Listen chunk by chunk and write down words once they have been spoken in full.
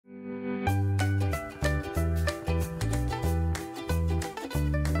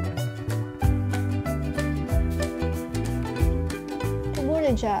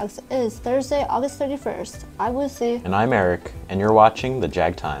and Jags. It is Thursday, August 31st. I'm Lucy. And I'm Eric, and you're watching the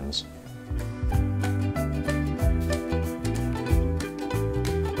Jaguar Times.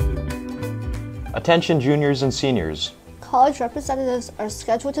 Attention juniors and seniors. College representatives are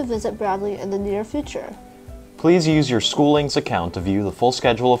scheduled to visit Bradley in the near future. Please use your schooling's account to view the full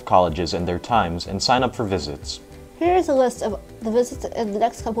schedule of colleges and their times and sign up for visits. Here is a list of the visits in the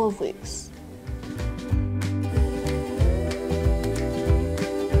next couple of weeks.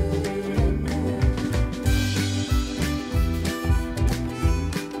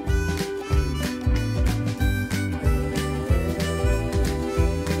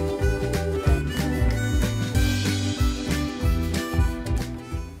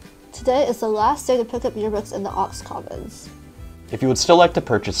 Today is the last day to pick up yearbooks in the Ox Commons. If you would still like to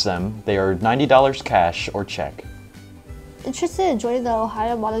purchase them, they are $90 cash or check. Interested in joining the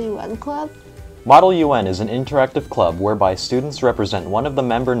Ohio Model UN Club? Model UN is an interactive club whereby students represent one of the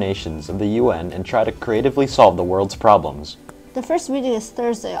member nations of the UN and try to creatively solve the world's problems. The first meeting is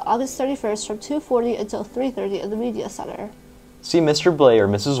Thursday, August 31st from 2:40 until 3:30 in the Media Center. See Mr. Blay or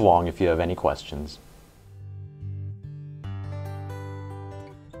Mrs. Wong if you have any questions.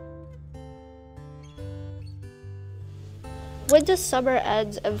 When does summer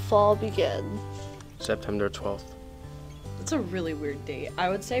end and fall begin? September 12th. It's a really weird date. I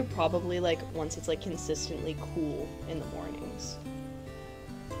would say probably once it's consistently cool in the mornings.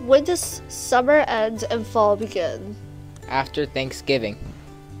 When does summer end and fall begin? After Thanksgiving.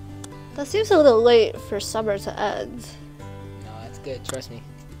 That seems a little late for summer to end. No, that's good, trust me.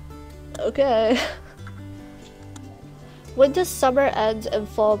 Okay. When does summer end and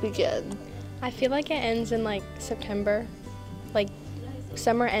fall begin? I feel like it ends in September.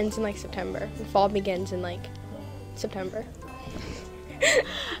 Summer ends in September and fall begins in September.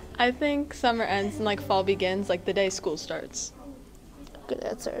 I think summer ends and fall begins the day school starts. Good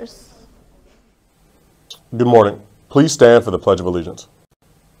answers. Good morning. Please stand for the Pledge of Allegiance.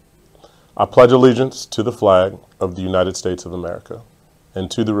 I pledge allegiance to the flag of the United States of America and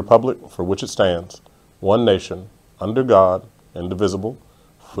to the republic for which it stands, one nation, under God, indivisible,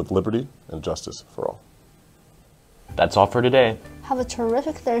 with liberty and justice for all. That's all for today. Have a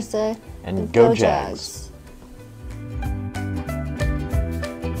terrific Thursday And go Jags.